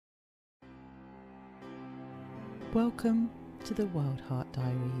Welcome to the Wild Heart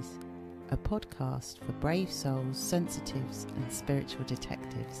Diaries, a podcast for brave souls, sensitives and spiritual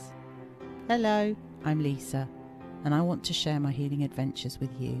detectives. Hello, I'm Lisa, and I want to share my healing adventures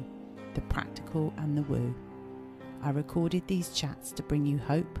with you, the practical and the woo. I recorded these chats to bring you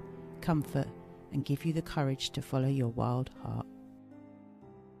hope, comfort and give you the courage to follow your wild heart.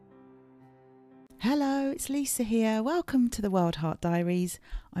 Hello, it's Lisa here. Welcome to the Wild Heart Diaries.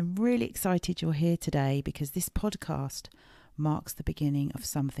 I'm really excited you're here today because this podcast marks the beginning of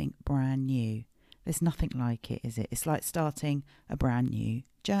something brand new. There's nothing like it, is it? It's like starting a brand new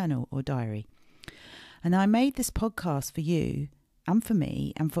journal or diary. And I made this podcast for you and for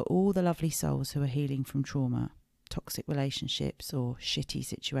me and for all the lovely souls who are healing from trauma, toxic relationships or shitty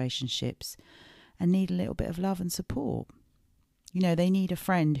situationships and need a little bit of love and support. You know, they need a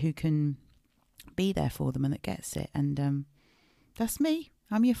friend who can be there for them and that gets it, and that's me.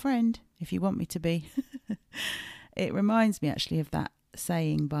 I'm your friend if you want me to be. It reminds me actually of that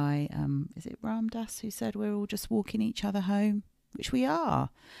saying by is it Ram Dass, who said we're all just walking each other home, which we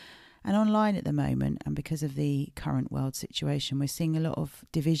are. And online at the moment, and because of the current world situation, we're seeing a lot of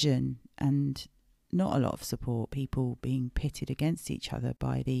division and not a lot of support, people being pitted against each other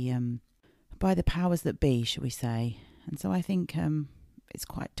by the powers that be, shall we say. And so I think it's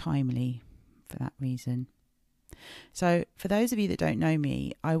quite timely for that reason. So for those of you that don't know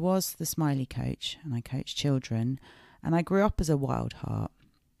me, I was the Smiley coach and I coach children, and I grew up as a wild heart.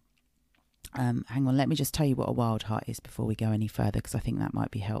 Hang on, let me just tell you what a wild heart is before we go any further, because I think that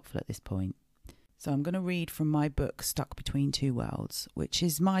might be helpful at this point. So I'm going to read from my book Stuck Between Two Worlds, which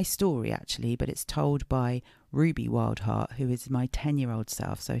is my story actually, but it's told by Ruby Wildheart, who is my 10-year-old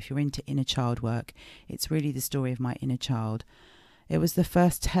self. So if you're into inner child work, it's really the story of my inner child. It was the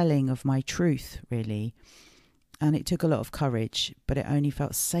first telling of my truth, really, and it took a lot of courage, but it only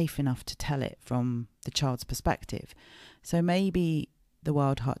felt safe enough to tell it from the child's perspective. So maybe the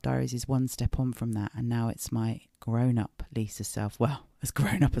Wild Heart Diaries is one step on from that, and now it's my grown-up Lisa self, well, as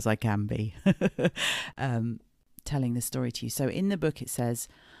grown-up as I can be, telling the story to you. So in the book it says,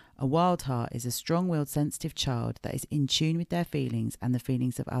 a wild heart is a strong-willed, sensitive child that is in tune with their feelings and the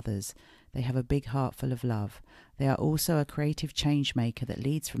feelings of others. They have a big heart full of love. They are also a creative change maker that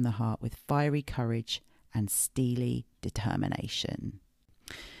leads from the heart with fiery courage and steely determination.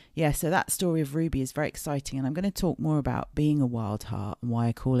 Yeah, so that story of Ruby is very exciting, and I'm going to talk more about being a wild heart and why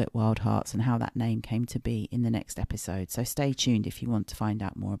I call it Wild Hearts and how that name came to be in the next episode. So stay tuned if you want to find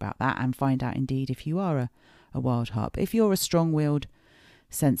out more about that, and find out indeed if you are a wild heart. But if you're a strong-willed,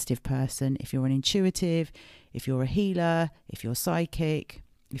 sensitive person, if you're an intuitive, if you're a healer, if you're psychic,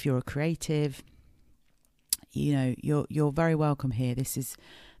 if you're a creative, you know, you're very welcome here. This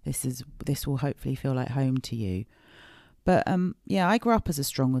will hopefully feel like home to you. But yeah, I grew up as a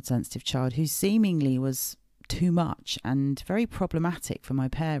strong-willed, sensitive child who seemingly was too much and very problematic for my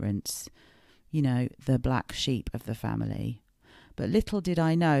parents, you know, the black sheep of the family. But little did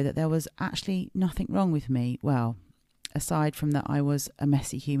I know that there was actually nothing wrong with me. Well, aside from that I was a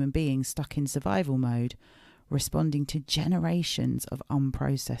messy human being stuck in survival mode, responding to generations of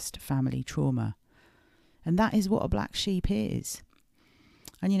unprocessed family trauma. And that is what a black sheep is.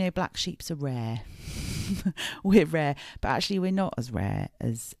 And you know, black sheeps are rare. We're rare, but actually we're not as rare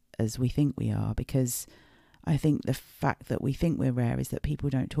as we think we are, because I think the fact that we think we're rare is that people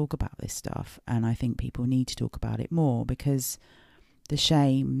don't talk about this stuff, and I think people need to talk about it more, because the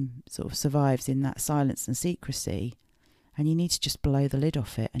shame sort of survives in that silence and secrecy, and you need to just blow the lid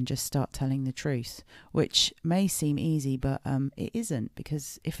off it and just start telling the truth, which may seem easy, but it isn't,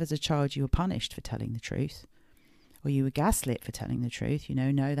 because if as a child you were punished for telling the truth, or you were gaslit for telling the truth, you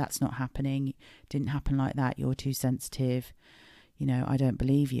know, no, that's not happening, it didn't happen like that, you're too sensitive, you know, I don't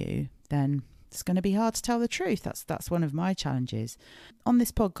believe you, then it's going to be hard to tell the truth. That's one of my challenges. On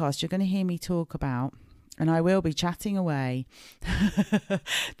this podcast, you're going to hear me talk about, and I will be chatting away,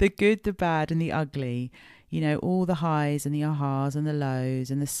 the good, the bad and the ugly, you know, all the highs and the ahas and the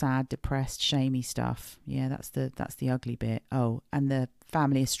lows and the sad, depressed, shamey stuff. Yeah, that's the ugly bit. Oh, and the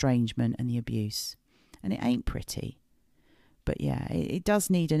family estrangement and the abuse. And it ain't pretty. But yeah, it does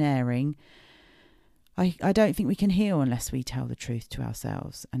need an airing. I don't think we can heal unless we tell the truth to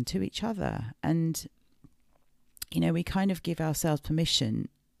ourselves and to each other. And, you know, we kind of give ourselves permission.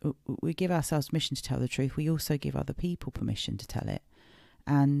 We give ourselves permission to tell the truth. We also give other people permission to tell it.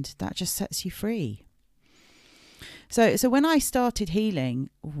 And that just sets you free. So when I started healing,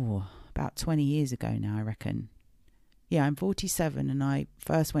 about 20 years ago now, I reckon. Yeah, I'm 47 and I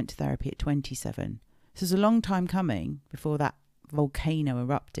first went to therapy at 27. This was a long time coming before that volcano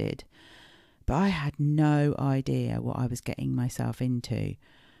erupted, but I had no idea what I was getting myself into.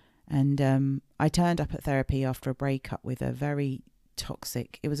 And I turned up at therapy after a breakup with a very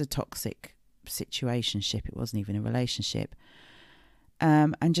toxic situationship. It wasn't even a relationship.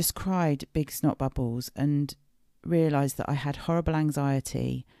 And just cried big snot bubbles and realised that I had horrible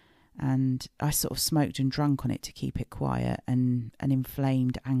anxiety, and I sort of smoked and drunk on it to keep it quiet, and an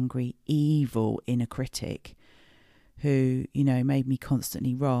inflamed, angry, evil inner critic who, made me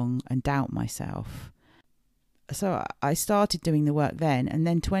constantly wrong and doubt myself. So I started doing the work then, and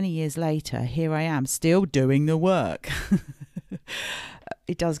then 20 years later, here I am still doing the work.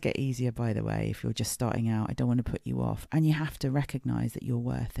 It does get easier, by the way, if you're just starting out. I don't want to put you off. And you have to recognise that you're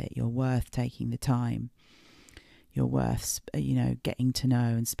worth it. You're worth taking the time. You're worth, getting to know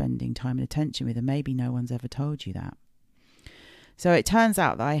and spending time and attention with. And maybe no one's ever told you that. So it turns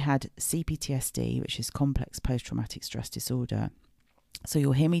out that I had CPTSD, which is complex post-traumatic stress disorder. So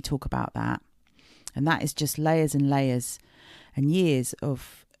you'll hear me talk about that. And that is just layers and layers and years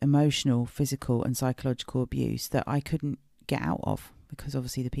of emotional, physical and psychological abuse that I couldn't get out of, because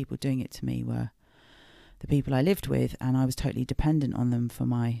obviously the people doing it to me were the people I lived with, and I was totally dependent on them for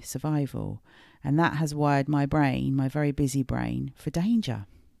my survival. And that has wired my brain, my very busy brain, for danger.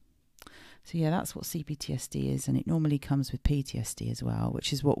 So yeah, that's what CPTSD is, and it normally comes with PTSD as well,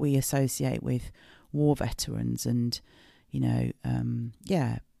 which is what we associate with war veterans. And,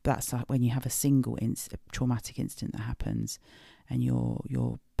 that's like when you have a single traumatic incident that happens, and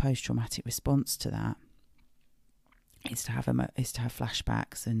your post-traumatic response to that is to have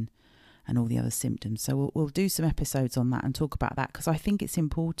flashbacks and all the other symptoms. So we'll do some episodes on that and talk about that, because I think it's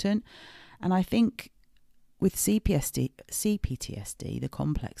important. And I think with CPTSD, the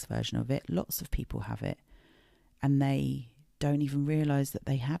complex version of it, lots of people have it, and they don't even realise that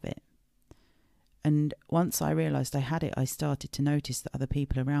they have it. And once I realised I had it, I started to notice that other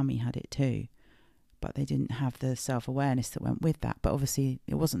people around me had it too, but they didn't have the self-awareness that went with that. But obviously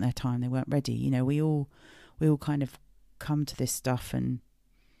it wasn't their time, they weren't ready. We all kind of come to this stuff and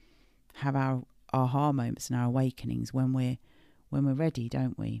have our aha moments and our awakenings when we're ready,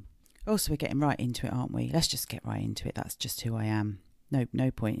 don't we? Also, we're getting right into it, aren't we? Let's just get right into it. That's just who I am.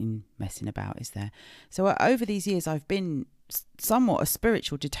 No point in messing about, is there? So over these years, I've been somewhat a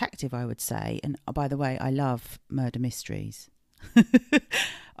spiritual detective, I would say. And by the way, I love murder mysteries.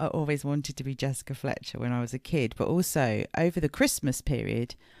 I always wanted to be Jessica Fletcher when I was a kid, but also over the Christmas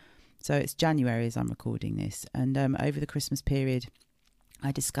period. So it's January as I'm recording this. And over the Christmas period,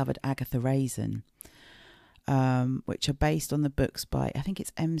 I discovered Agatha Raisin, which are based on the books by, I think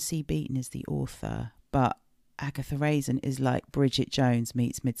it's MC Beaton is the author, but Agatha Raisin is like Bridget Jones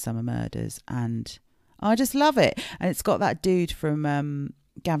meets Midsomer Murders, and I just love it. And it's got that dude from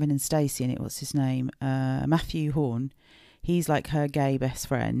Gavin and Stacey in it. What's his name? Matthew Horn. He's like her gay best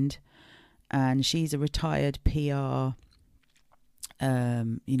friend, and she's a retired PR,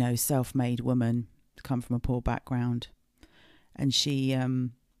 self-made woman, come from a poor background, and she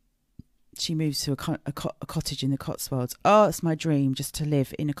moves to a cottage in the Cotswolds. Oh, it's my dream, just to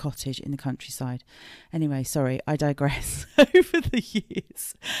live in a cottage in the countryside. Anyway, sorry, I digress. Over the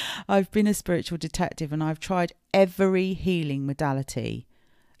years, I've been a spiritual detective, and I've tried every healing modality.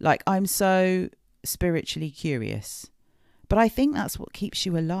 Like, I'm so spiritually curious. But I think that's what keeps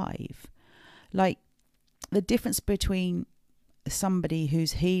you alive. Like, the difference between somebody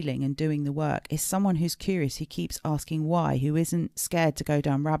who's healing and doing the work is someone who's curious, who keeps asking why, who isn't scared to go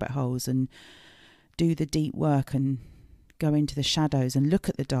down rabbit holes and do the deep work and go into the shadows and look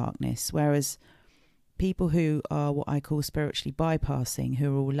at the darkness. Whereas people who are what I call spiritually bypassing,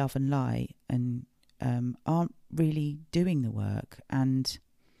 who are all love and light, and aren't really doing the work. And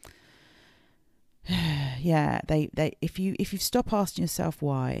they if you stop asking yourself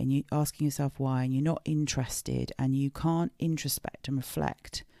why, and you're not interested, and you can't introspect and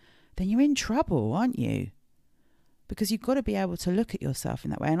reflect, then you're in trouble, aren't you? Because you've got to be able to look at yourself in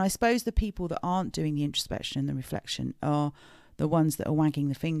that way. And I suppose the people that aren't doing the introspection and the reflection are the ones that are wagging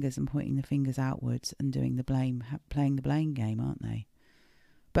the fingers and pointing the fingers outwards and doing the blame, playing the blame game, aren't they?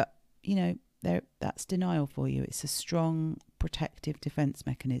 But that's denial for you. It's a strong protective defense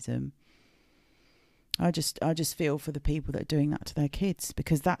mechanism. I just feel for the people that are doing that to their kids,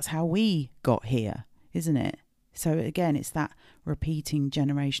 because that's how we got here, isn't it? So again, it's that repeating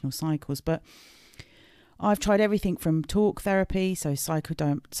generational cycles. But I've tried everything from talk therapy, so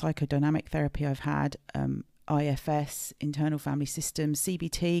psychodynamic therapy I've had, IFS, internal family systems,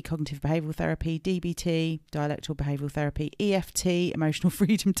 CBT, cognitive behavioural therapy, DBT, dialectical behavioural therapy, EFT, emotional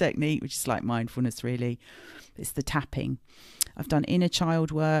freedom technique, which is like mindfulness really. It's the tapping. I've done inner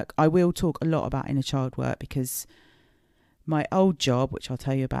child work. I will talk a lot about inner child work, because my old job, which I'll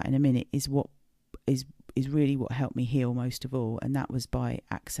tell you about in a minute, is is really what helped me heal most of all, and that was by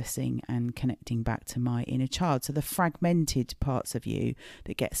accessing and connecting back to my inner child. So the fragmented parts of you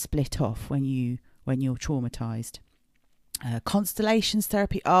that get split off when you're traumatized. Constellations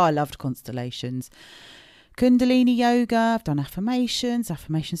therapy. Oh, I loved constellations. Kundalini yoga. I've done affirmations.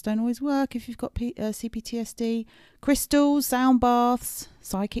 Affirmations don't always work if you've got CPTSD. Crystals, sound baths,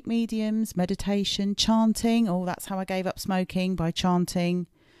 psychic mediums, meditation, chanting. Oh, that's how I gave up smoking, by chanting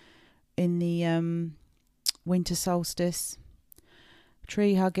in the winter solstice.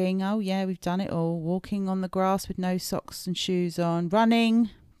 Tree hugging. Oh yeah, we've done it all. Walking on the grass with no socks and shoes on. Running.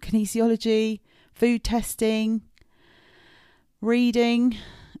 Kinesiology. Food testing. Reading.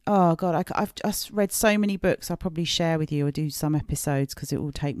 Oh God, I've just read so many books. I'll probably share with you or do some episodes, because it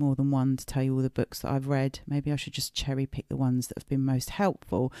will take more than one to tell you all the books that I've read. Maybe I should just cherry pick the ones that have been most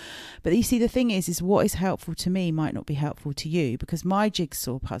helpful. But you see, the thing is what is helpful to me might not be helpful to you, because my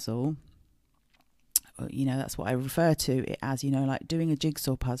jigsaw puzzle, you know, that's what I refer to it as, you know, like doing a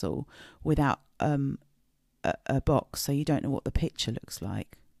jigsaw puzzle without a box, so you don't know what the picture looks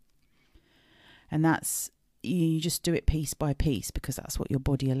like. And that's, you just do it piece by piece because that's what your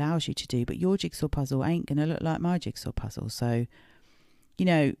body allows you to do. But your jigsaw puzzle ain't going to look like my jigsaw puzzle. So, you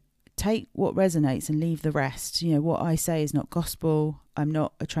know, take what resonates and leave the rest. You know, what I say is not gospel. I'm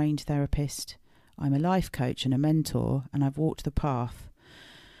not a trained therapist. I'm a life coach and a mentor, and I've walked the path.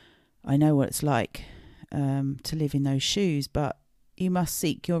 I know what it's like to live in those shoes, but you must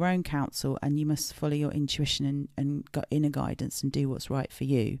seek your own counsel, and you must follow your intuition and inner guidance and do what's right for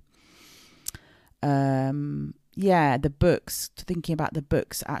you. The books, thinking about the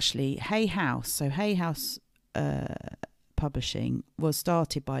books, actually, Hay House. So Hay House Publishing was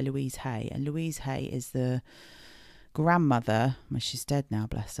started by Louise Hay, and Louise Hay is the grandmother, well, she's dead now,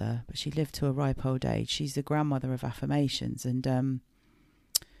 bless her, but she lived to a ripe old age. She's the grandmother of affirmations. And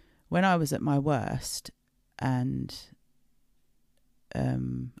when I was at my worst, and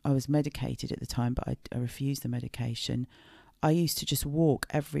I was medicated at the time, but I refused the medication, I used to just walk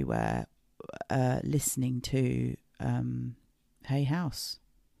everywhere listening to Hay House.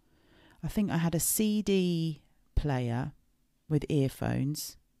 I think I had a CD player with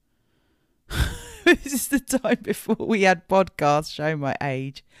earphones. This is the time before we had podcasts, showing my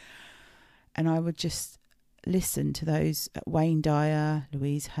age. And I would just listen to those, Wayne Dyer,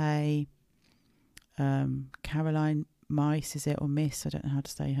 Louise Hay, Caroline Mice, is it, or Miss? I don't know how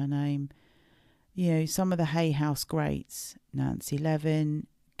to say her name. You know, some of the Hay House greats, Nancy Levin,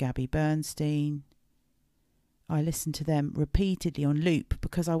 Gabby Bernstein. I listened to them repeatedly on loop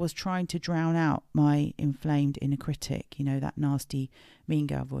because I was trying to drown out my inflamed inner critic, you know, that nasty mean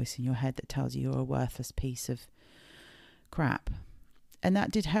girl voice in your head that tells you you're a worthless piece of crap. And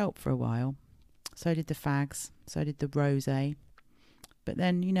that did help for a while. So did the fags, so did the rosé. But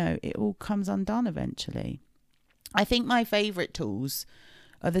then, you know, it all comes undone eventually. I think my favourite tools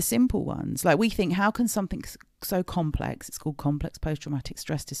are the simple ones. Like, we think, how can something so complex, it's called complex post-traumatic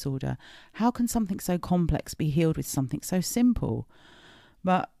stress disorder, how can something so complex be healed with something so simple?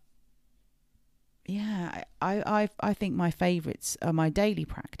 But yeah, I think my favourites are my daily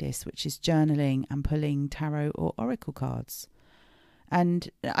practice, which is journaling and pulling tarot or oracle cards. And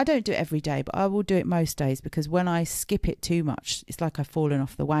I don't do it every day, but I will do it most days, because when I skip it too much, it's like I've fallen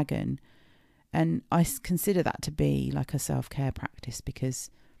off the wagon. And I consider that to be like a self-care practice, because,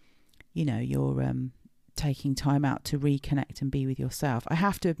 you know, you're taking time out to reconnect and be with yourself. I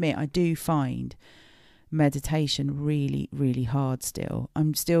have to admit, I do find meditation really, really hard still.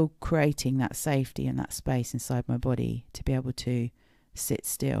 I'm still creating that safety and that space inside my body to be able to sit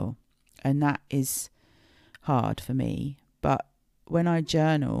still. And that is hard for me. But when I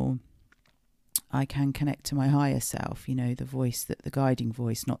journal, I can connect to my higher self, you know, the voice, the guiding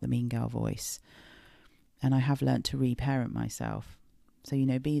voice, not the mean girl voice. And I have learnt to reparent myself. So, you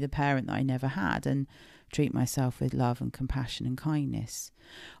know, be the parent that I never had and treat myself with love and compassion and kindness.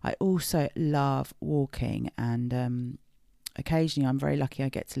 I also love walking, and occasionally I'm very lucky I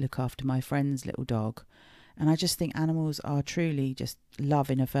get to look after my friend's little dog. And I just think animals are truly just love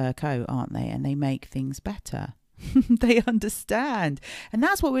in a fur coat, aren't they? And they make things better. They understand. And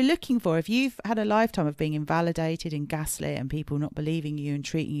that's what we're looking for. If you've had a lifetime of being invalidated and gaslit and people not believing you and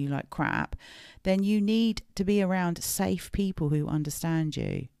treating you like crap, then you need to be around safe people who understand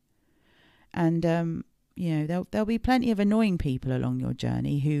you. And, you know, there'll be plenty of annoying people along your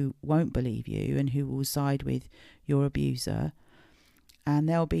journey who won't believe you and who will side with your abuser. And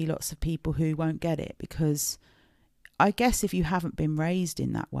there'll be lots of people who won't get it, because I guess if you haven't been raised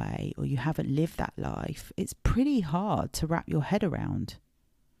in that way, or you haven't lived that life, it's pretty hard to wrap your head around.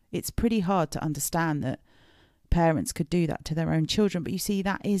 It's pretty hard to understand that parents could do that to their own children. But you see,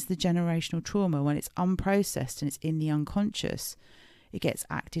 that is the generational trauma. When it's unprocessed and it's in the unconscious, it gets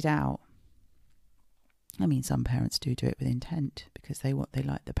acted out. I mean, some parents do it with intent because they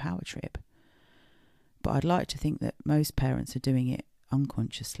like the power trip. But I'd like to think that most parents are doing it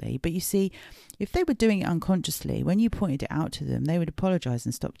unconsciously. But you see, if they were doing it unconsciously, when you pointed it out to them, they would apologise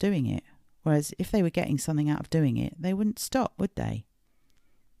and stop doing it. Whereas if they were getting something out of doing it, they wouldn't stop, would they?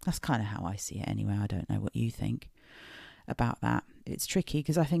 That's kind of how I see it anyway. I don't know what you think about that. It's tricky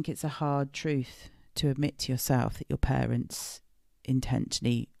because I think it's a hard truth to admit to yourself that your parents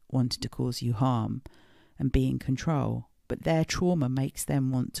intentionally wanted to cause you harm and be in control, but their trauma makes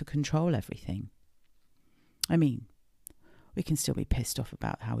them want to control everything. I mean, we can still be pissed off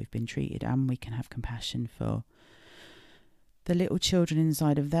about how we've been treated, and we can have compassion for the little children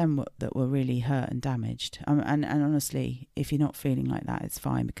inside of them that were really hurt and damaged. And honestly, if you're not feeling like that, it's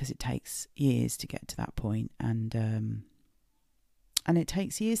fine, because it takes years to get to that point, and it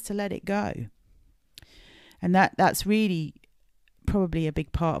takes years to let it go. And that's really probably a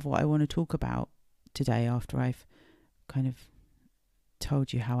big part of what I want to talk about today, after I've kind of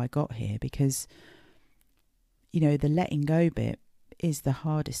told you how I got here, because, you know, the letting go bit is the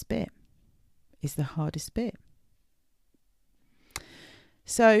hardest bit.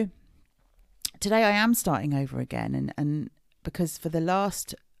 So today I am starting over again, and because for the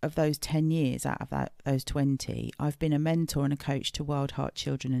last of those 10 years out of those 20, I've been a mentor and a coach to Wild Heart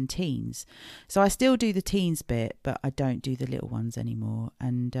children and teens. So I still do the teens bit, but I don't do the little ones anymore.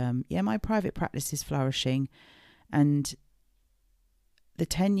 And my private practice is flourishing. And the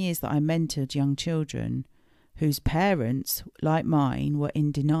 10 years that I mentored young children whose parents, like mine, were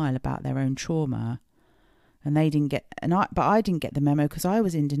in denial about their own trauma, and they didn't get, but I didn't get the memo because I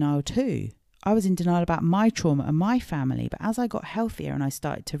was in denial too. I was in denial about my trauma and my family. But as I got healthier and I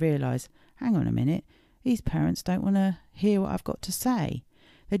started to realise, hang on a minute, these parents don't want to hear what I've got to say.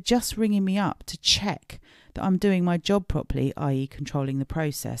 They're just ringing me up to check that I'm doing my job properly, i.e. controlling the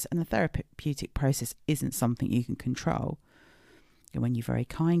process. And the therapeutic process isn't something you can control. And when you very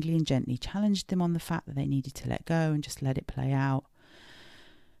kindly and gently challenged them on the fact that they needed to let go and just let it play out,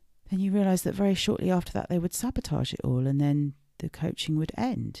 then you realise that very shortly after that they would sabotage it all, and then the coaching would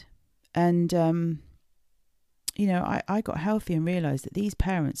end. And, I got healthy and realised that these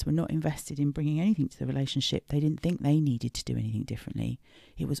parents were not invested in bringing anything to the relationship. They didn't think they needed to do anything differently.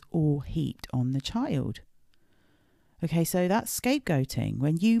 It was all heaped on the child. Okay, so that's scapegoating.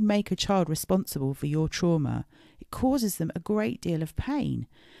 When you make a child responsible for your trauma, it causes them a great deal of pain.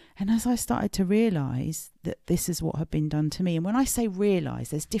 And as I started to realise that this is what had been done to me, and when I say realise,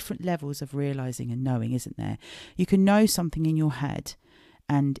 there's different levels of realising and knowing, isn't there? You can know something in your head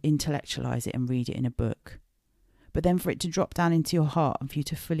and intellectualise it and read it in a book. But then for it to drop down into your heart and for you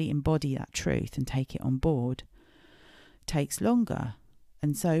to fully embody that truth and take it on board takes longer.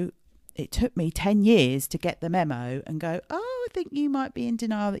 And so it took me 10 years to get the memo and go, oh, I think you might be in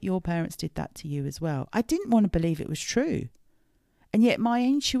denial that your parents did that to you as well. I didn't want to believe it was true. And yet my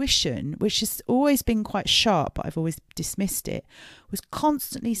intuition, which has always been quite sharp, but I've always dismissed it, was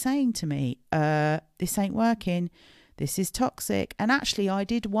constantly saying to me, this ain't working, this is toxic. And actually I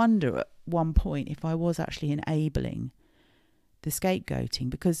did wonder at one point if I was actually enabling the scapegoating,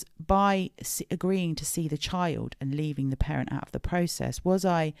 because by agreeing to see the child and leaving the parent out of the process, was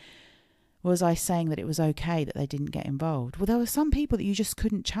I saying that it was okay that they didn't get involved? Well, there were some people that you just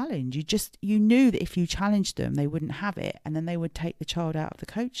couldn't challenge. You knew that if you challenged them, they wouldn't have it, and then they would take the child out of the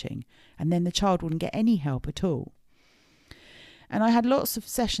coaching, and then the child wouldn't get any help at all. And I had lots of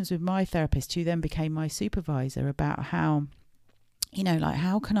sessions with my therapist, who then became my supervisor, about how,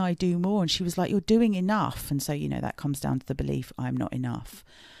 how can I do more? And she was like, you're doing enough. And so, that comes down to the belief I'm not enough.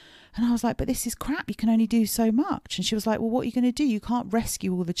 And I was like, but this is crap. You can only do so much. And she was like, well, what are you going to do? You can't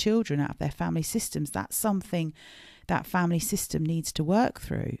rescue all the children out of their family systems. That's something that family system needs to work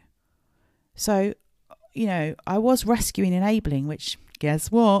through. So, I was rescuing, enabling, which, guess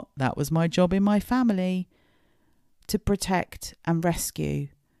what? That was my job in my family, to protect and rescue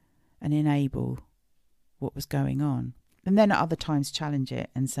and enable what was going on. And then at other times challenge it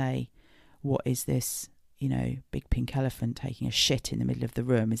and say, what is this? Big pink elephant taking a shit in the middle of the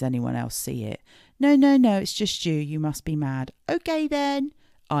room. Does anyone else see it? No, it's just you. You must be mad. Okay then,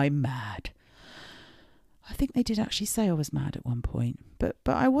 I'm mad. I think they did actually say I was mad at one point. But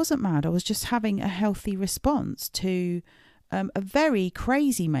I wasn't mad. I was just having a healthy response to a very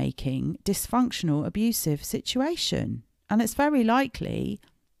crazy-making, dysfunctional, abusive situation. And it's very likely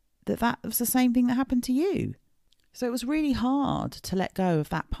that was the same thing that happened to you. So it was really hard to let go of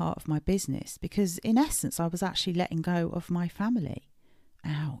that part of my business, because in essence I was actually letting go of my family.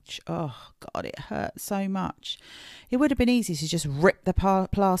 Ouch. Oh, God, it hurt so much. It would have been easy to just rip the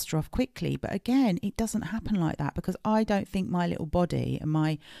plaster off quickly. But again, it doesn't happen like that because I don't think my little body and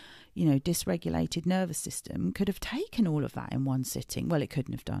my, dysregulated nervous system could have taken all of that in one sitting. Well, it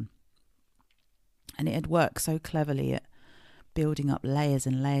couldn't have done. And it had worked so cleverly at building up layers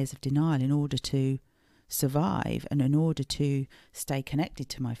and layers of denial in order to survive and in order to stay connected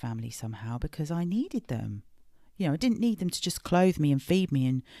to my family somehow, because I needed them. I didn't need them to just clothe me and feed me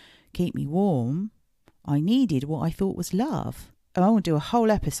and keep me warm. I needed what I thought was love. And I want to do a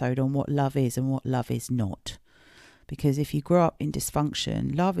whole episode on what love is and what love is not. Because if you grow up in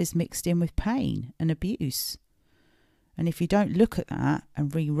dysfunction, love is mixed in with pain and abuse. And if you don't look at that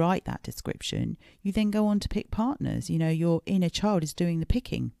and rewrite that description, you then go on to pick partners. Your inner child is doing the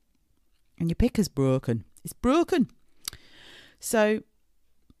picking. And your picker's broken. It's broken. So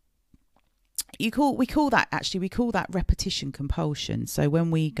we call that repetition compulsion. So when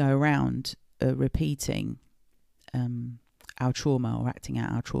we go around repeating our trauma or acting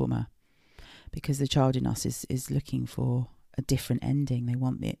out our trauma, because the child in us is looking for a different ending. They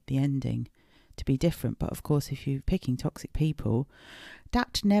want the ending to be different. But of course, if you're picking toxic people,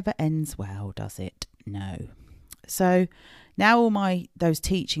 that never ends well, does it? No. So now all those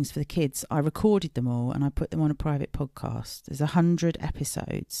teachings for the kids, I recorded them all and I put them on a private podcast. There's 100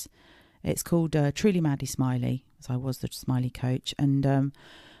 episodes. It's called Truly Madly Smiley, as I was the Smiley coach. And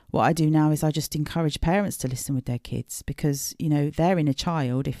what I do now is I just encourage parents to listen with their kids because, their inner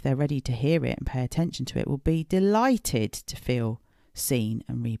child, if they're ready to hear it and pay attention to it, will be delighted to feel seen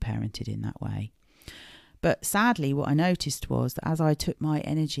and reparented in that way. But sadly, what I noticed was that as I took my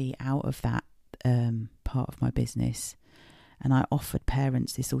energy out of that part of my business and I offered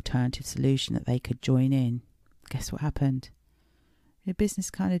parents this alternative solution that they could join in, guess what happened? The business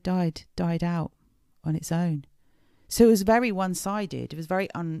kind of died out on its own. So it was very one-sided. It was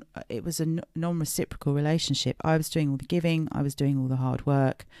it was a non-reciprocal relationship. I was doing all the giving, I was doing all the hard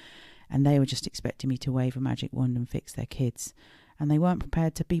work, and they were just expecting me to wave a magic wand and fix their kids. And they weren't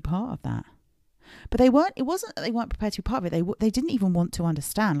prepared to be part of that. But it wasn't that they weren't prepared to be part of it. They didn't even want to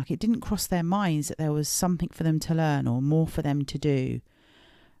understand. Like, it didn't cross their minds that there was something for them to learn or more for them to do.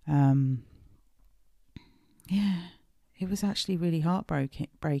 It was actually really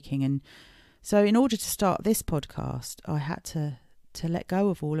heartbreaking. And so in order to start this podcast, I had to let go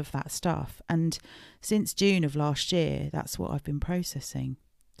of all of that stuff. And since June of last year, that's what I've been processing.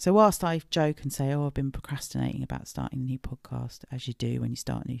 So whilst I joke and say, I've been procrastinating about starting a new podcast, as you do when you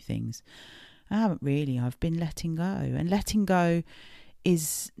start new things, I haven't really. I've been letting go. And letting go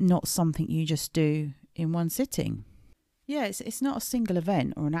is not something you just do in one sitting. Yeah, it's not a single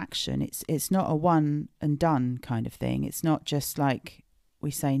event or an action. It's not a one and done kind of thing. It's not just like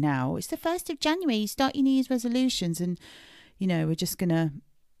we say now, it's the 1st of January, you start your New Year's resolutions and,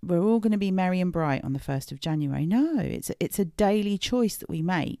 we're all going to be merry and bright on the 1st of January. No, it's a daily choice that we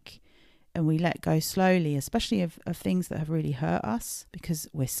make and we let go slowly, especially of things that have really hurt us because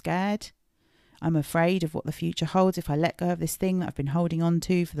we're scared. I'm afraid of what the future holds. If I let go of this thing that I've been holding on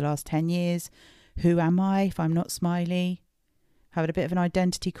to for the last 10 years, who am I if I'm not Smiley? Having a bit of an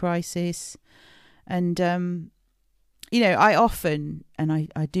identity crisis. And, I often, and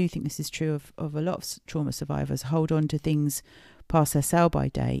I do think this is true of a lot of trauma survivors, hold on to things past their sell-by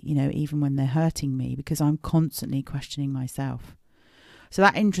date, even when they're hurting me, because I'm constantly questioning myself. So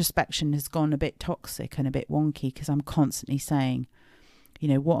that introspection has gone a bit toxic and a bit wonky because I'm constantly saying,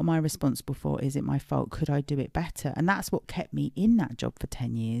 what am I responsible for? Is it my fault? Could I do it better? And that's what kept me in that job for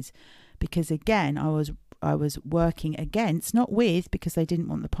 10 years. Because again, I was working against, not with, because they didn't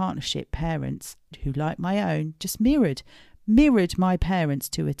want the partnership, parents who, like my own, just mirrored my parents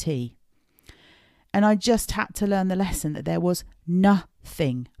to a T. And I just had to learn the lesson that there was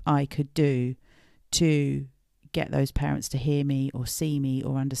nothing I could do to get those parents to hear me or see me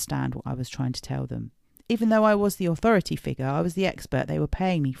or understand what I was trying to tell them. Even though I was the authority figure, I was the expert, they were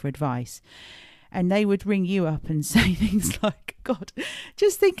paying me for advice. And they would ring you up and say things like, God,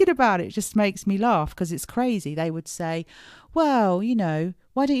 just thinking about it just makes me laugh because it's crazy. They would say, well,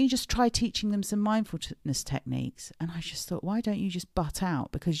 why don't you just try teaching them some mindfulness techniques? And I just thought, why don't you just butt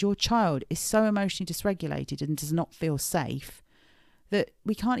out? Because your child is so emotionally dysregulated and does not feel safe that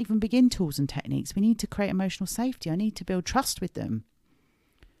we can't even begin tools and techniques. We need to create emotional safety. I need to build trust with them.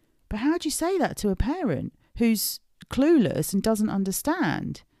 But how do you say that to a parent who's clueless and doesn't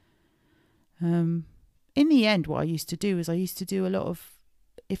understand? In the end, what I used to do is I used to do a lot of,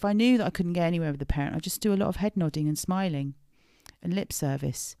 if I knew that I couldn't get anywhere with the parent, I'd just do a lot of head nodding and smiling and lip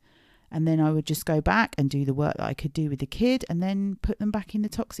service. And then I would just go back and do the work that I could do with the kid and then put them back in the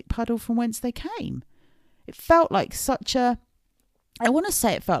toxic puddle from whence they came. It felt like such a I want to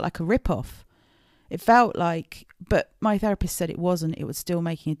say it felt like a rip-off. It felt like, but my therapist said it wasn't. It was still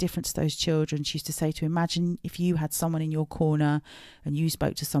making a difference to those children. She used to say to imagine if you had someone in your corner and you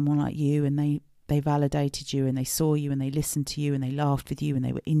spoke to someone like you, and they validated you and they saw you and they listened to you and they laughed with you and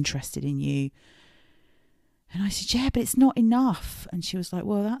they were interested in you. And I said, yeah, but it's not enough. And she was like,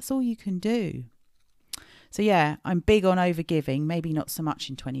 well, that's all you can do. So yeah, I'm big on overgiving, maybe not so much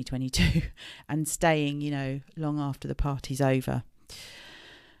in 2022, and staying, long after the party's over.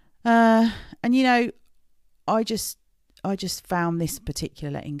 And I just found this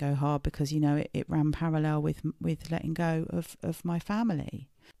particular letting go hard because, it ran parallel with letting go of my family.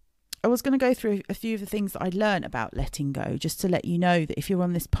 I was going to go through a few of the things that I'd learned about letting go, just to let you know that if you're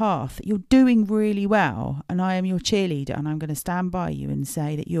on this path, that you're doing really well, and I am your cheerleader, and I'm going to stand by you and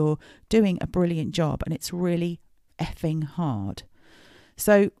say that you're doing a brilliant job, and it's really effing hard.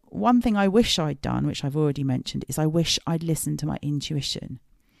 So one thing I wish I'd done, which I've already mentioned, is I wish I'd listened to my intuition.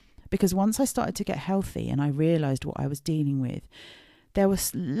 Because once I started to get healthy and I realised what I was dealing with, there were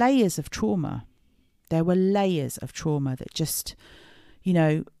layers of trauma. There were layers of trauma that just,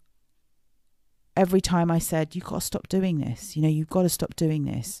 every time I said, you've got to stop doing this, you've got to stop doing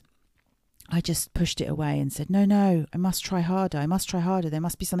this, I just pushed it away and said, no, I must try harder. There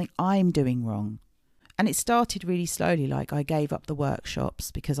must be something I'm doing wrong. And it started really slowly. Like I gave up the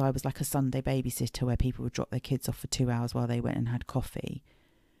workshops because I was like a Sunday babysitter where people would drop their kids off for 2 hours while they went and had coffee.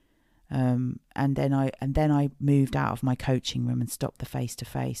 And then I moved out of my coaching room and stopped the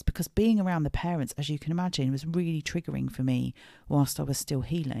face-to-face, because being around the parents, as you can imagine, was really triggering for me whilst I was still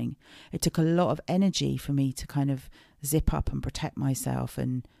healing. It took a lot of energy for me to kind of zip up and protect myself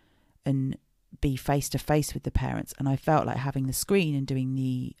and be face-to-face with the parents. And I felt like having the screen and doing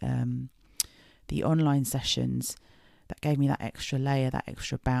the online sessions, that gave me that extra layer, that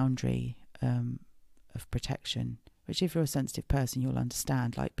extra boundary of protection. Which, if you're a sensitive person, you'll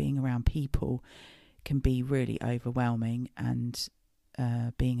understand. Like, being around people can be really overwhelming, and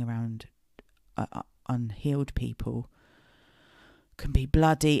being around unhealed people can be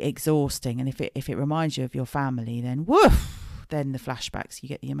bloody exhausting. And if it reminds you of your family, then then the flashbacks, you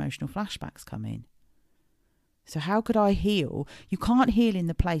get the emotional flashbacks come in. So how could I heal? You can't heal in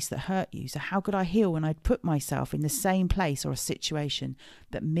the place that hurt you. So how could I heal when I'd put myself in the same place or a situation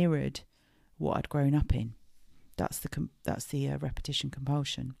that mirrored what I'd grown up in? That's the repetition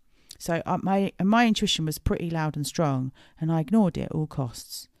compulsion. So my intuition was pretty loud and strong, and I ignored it at all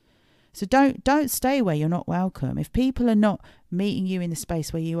costs. So don't stay where you're not welcome. If people are not meeting you in the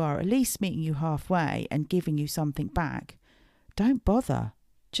space where you are, at least meeting you halfway and giving you something back, don't bother.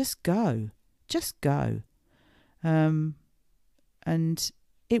 Just go. And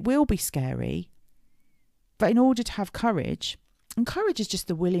it will be scary, but in order to have courage, and courage is just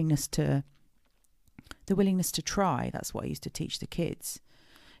the willingness to try. That's what I used to teach the kids.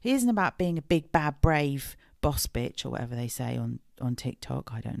 It isn't about being a big, bad, brave boss bitch or whatever they say on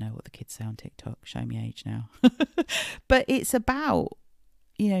TikTok. I don't know what the kids say on TikTok. Show me age now. But it's about,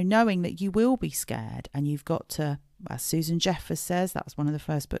 knowing that you will be scared, and you've got to, as Susan Jeffers says, that was one of the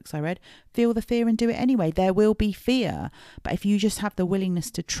first books I read, feel the fear and do it anyway. There will be fear, but if you just have the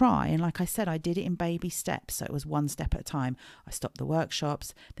willingness to try, and like I said, I did it in baby steps, so it was one step at a time. I stopped the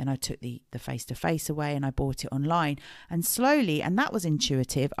workshops, then I took the face-to-face away, and I bought it online, and slowly, and that was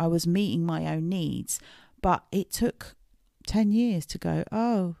intuitive, I was meeting my own needs. But it took 10 years to go,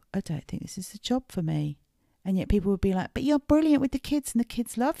 oh, I don't think this is a job for me. And yet people would be like, but you're brilliant with the kids and the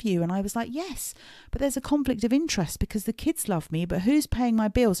kids love you. And I was like, yes, but there's a conflict of interest, because the kids love me, but who's paying my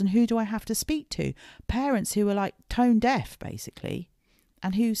bills and who do I have to speak to? Parents who are like tone deaf, basically,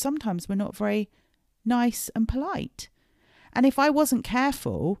 and who sometimes were not very nice and polite. And if I wasn't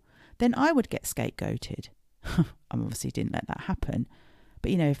careful, then I would get scapegoated. I obviously didn't let that happen. But,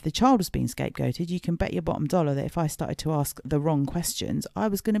 if the child was being scapegoated, you can bet your bottom dollar that if I started to ask the wrong questions, I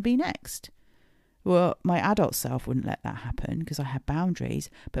was going to be next. Well, my adult self wouldn't let that happen because I had boundaries,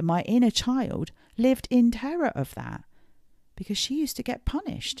 but my inner child lived in terror of that because she used to get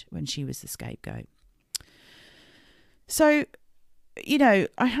punished when she was the scapegoat. So, I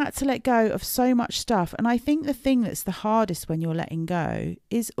had to let go of so much stuff. And I think the thing that's the hardest when you're letting go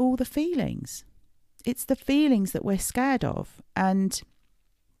is all the feelings. It's the feelings that we're scared of. And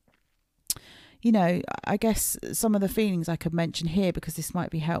I guess some of the feelings I could mention here, because this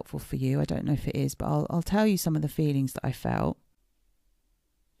might be helpful for you. I don't know if it is, but I'll tell you some of the feelings that I felt.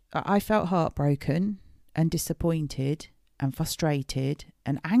 I felt heartbroken and disappointed and frustrated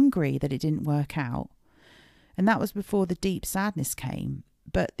and angry that it didn't work out. And that was before the deep sadness came.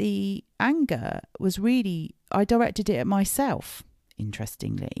 But the anger was really, I directed it at myself,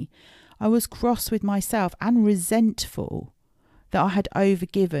 interestingly. I was cross with myself and resentful that I had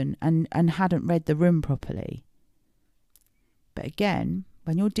overgiven and hadn't read the room properly. But again,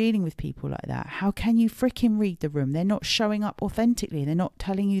 when you're dealing with people like that, how can you freaking read the room? They're not showing up authentically. They're not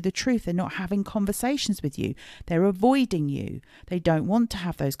telling you the truth. They're not having conversations with you. They're avoiding you. They don't want to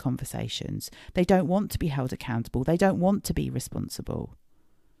have those conversations. They don't want to be held accountable. They don't want to be responsible.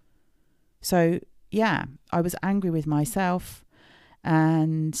 So, yeah, I was angry with myself,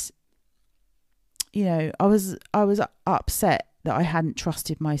 and, you know, I was upset that I hadn't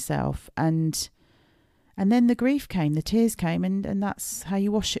trusted myself, and then the grief came, the tears came, and that's how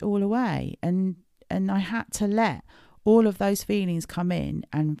you wash it all away. And I had to let all of those feelings come in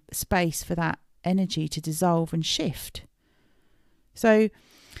and space for that energy to dissolve and shift. So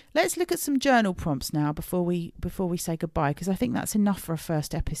let's look at some journal prompts now before we say goodbye, because I think that's enough for a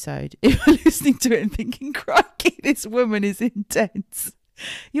first episode. If you're listening to it and thinking, crikey, this woman is intense.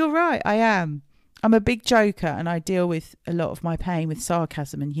 You're right, I am. I'm a big joker, and I deal with a lot of my pain with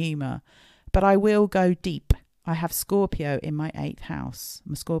sarcasm and humour. But I will go deep. I have Scorpio in my 8th house.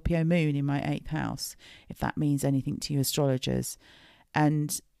 My Scorpio moon in my 8th house, if that means anything to you astrologers.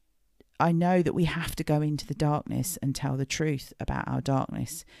 And I know that we have to go into the darkness and tell the truth about our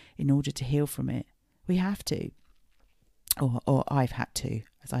darkness in order to heal from it. We have to. Or I've had to.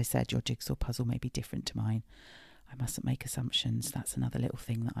 As I said, your jigsaw puzzle may be different to mine. I mustn't make assumptions. That's another little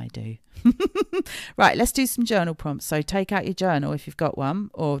thing that I do. Right, let's do some journal prompts. So take out your journal if you've got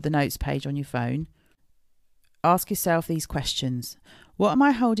one, or the notes page on your phone. Ask yourself these questions. What am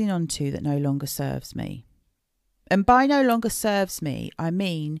I holding on to that no longer serves me? And by no longer serves me, I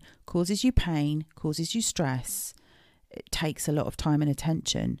mean causes you pain, causes you stress. It takes a lot of time and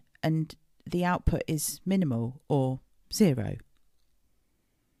attention, and the output is minimal or zero.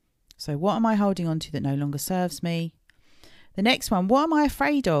 So what am I holding on to that no longer serves me? The next one, what am I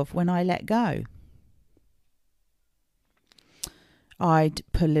afraid of when I let go? I'd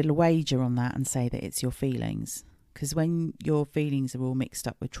put a little wager on that and say that it's your feelings. Because when your feelings are all mixed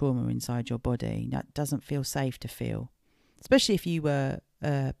up with trauma inside your body, that doesn't feel safe to feel. Especially if you were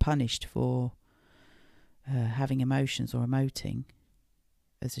punished for having emotions or emoting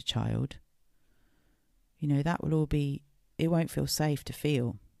as a child. You know, that will all be, it won't feel safe to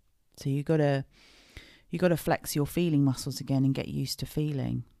feel. So you got to flex your feeling muscles again and get used to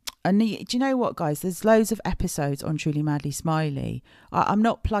feeling. And do you know what, guys? There's loads of episodes on Truly Madly Smiley. I'm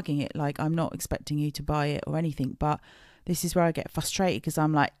not plugging it, like I'm not expecting you to buy it or anything, but this is where I get frustrated because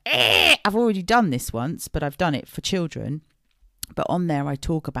I'm like, I've already done this once, but I've done it for children. But on there, I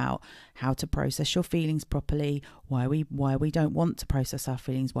talk about how to process your feelings properly, why we don't want to process our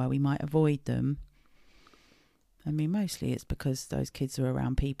feelings, why we might avoid them. I mean, mostly it's because those kids are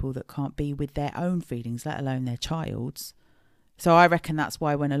around people that can't be with their own feelings, let alone their child's. So I reckon that's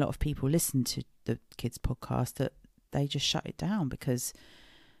why when a lot of people listen to the kids' podcast, that they just shut it down because,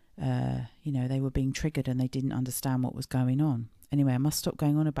 you know, they were being triggered and they didn't understand what was going on. Anyway, I must stop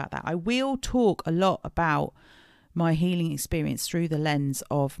going on about that. I will talk a lot about my healing experience through the lens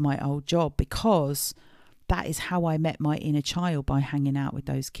of my old job, because that is how I met my inner child, by hanging out with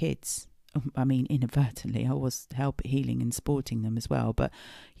those kids. I mean, inadvertently, I was healing and supporting them as well. But,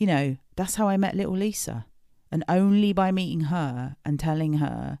 you know, that's how I met little Lisa. And only by meeting her and telling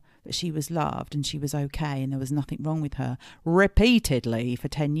her that she was loved and she was okay and there was nothing wrong with her repeatedly for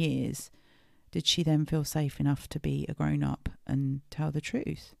 10 years, did she then feel safe enough to be a grown-up and tell the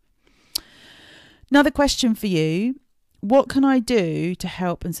truth. Another question for you. What can I do to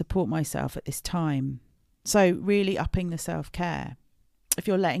help and support myself at this time? So really upping the self-care. If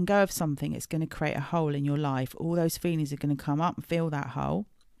you're letting go of something, it's going to create a hole in your life. All those feelings are going to come up and fill that hole.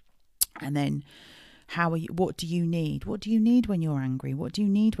 And then what do you need? What do you need when you're angry? What do you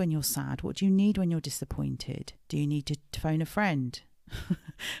need when you're sad? What do you need when you're disappointed? Do you need to phone a friend?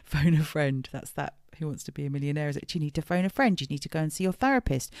 Phone a friend. That's that. Who Wants to Be a Millionaire? Is it? Do you need to phone a friend? Do you need to go and see your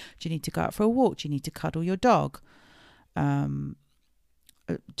therapist? Do you need to go out for a walk? Do you need to cuddle your dog? Journal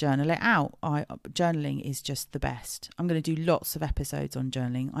it out. Journaling is just the best. I'm going to do lots of episodes on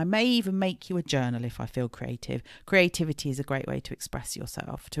journaling. I may even make you a journal if I feel creative. Creativity is a great way to express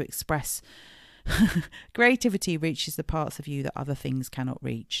yourself, to express creativity reaches the parts of you that other things cannot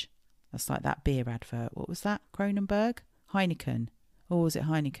reach. That's like that beer advert. What was that? Kronenberg? Heineken? Or was it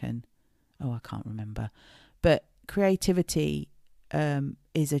Heineken? Oh, I can't remember. But creativity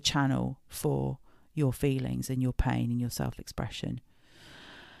is a channel for your feelings and your pain and your self-expression.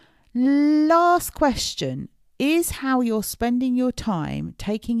 Last question. Is how you're spending your time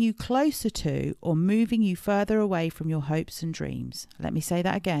taking you closer to or moving you further away from your hopes and dreams? Let me say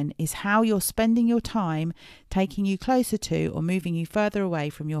that again. Is how you're spending your time taking you closer to or moving you further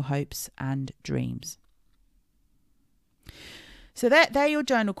away from your hopes and dreams? So they're your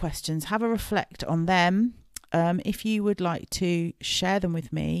journal questions. Have a reflect on them. If you would like to share them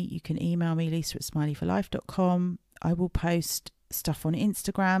with me, you can email me, lisa@smileyforlife.com. I will post stuff on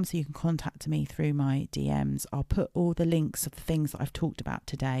Instagram, so you can contact me through my DMs. I'll put all the links of the things that I've talked about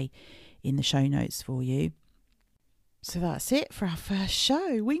today in the show notes for you. So that's it for our first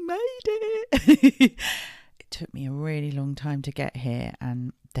show. We made it. It took me a really long time to get here,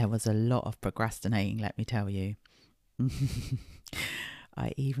 and there was a lot of procrastinating, let me tell you.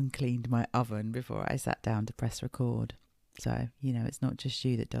 I even cleaned my oven before I sat down to press record. So, it's not just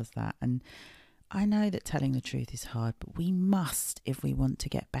you that does that. And I know that telling the truth is hard, but we must if we want to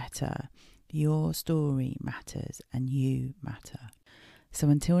get better. Your story matters and you matter. So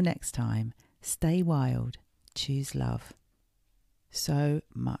until next time, stay wild, choose love. So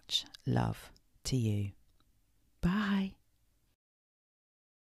much love to you. Bye.